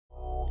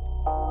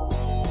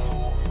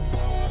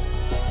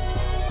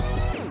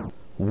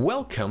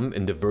Welcome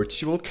in the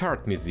Virtual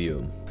Card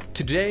Museum.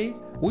 Today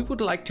we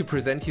would like to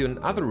present you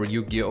another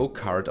Yu-Gi-Oh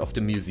card of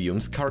the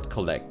museum's card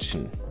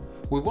collection.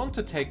 We want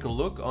to take a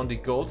look on the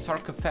gold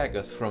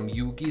Sarcophagus from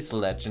Yugi's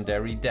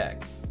legendary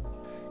decks.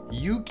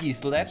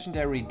 Yugi's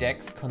legendary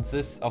decks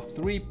consists of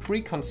 3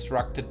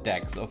 pre-constructed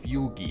decks of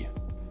Yugi.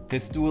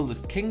 His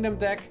Duelist Kingdom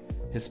deck,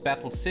 his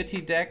Battle City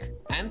deck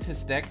and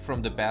his deck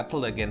from the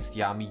battle against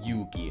Yami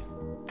Yugi.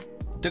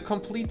 The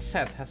complete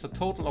set has a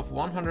total of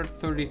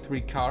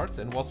 133 cards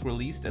and was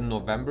released in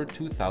November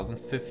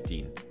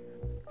 2015.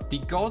 The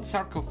gold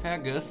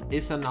Sarcophagus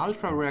is an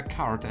ultra rare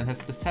card and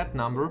has the set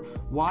number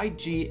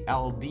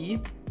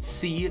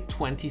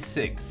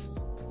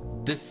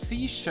YGLD-C26. The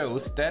C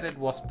shows that it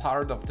was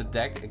part of the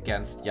deck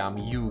against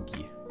Yami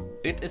Yugi.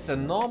 It is a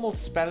normal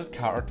spell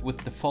card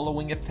with the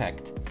following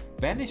effect.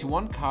 Banish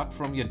 1 card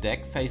from your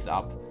deck face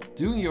up.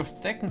 During your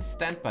second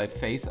standby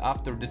phase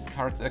after this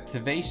card's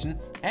activation,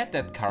 add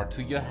that card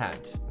to your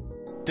hand.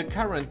 The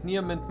current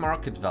near mint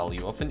market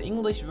value of an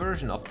English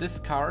version of this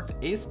card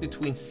is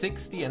between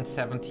 60 and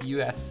 70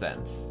 US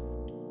cents.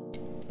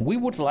 We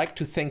would like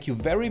to thank you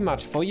very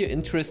much for your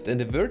interest in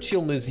the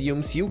Virtual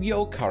Museum's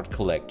Yu-Gi-Oh card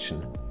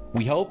collection.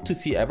 We hope to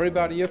see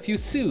everybody of you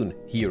soon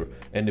here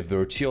in the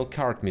Virtual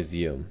Card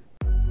Museum.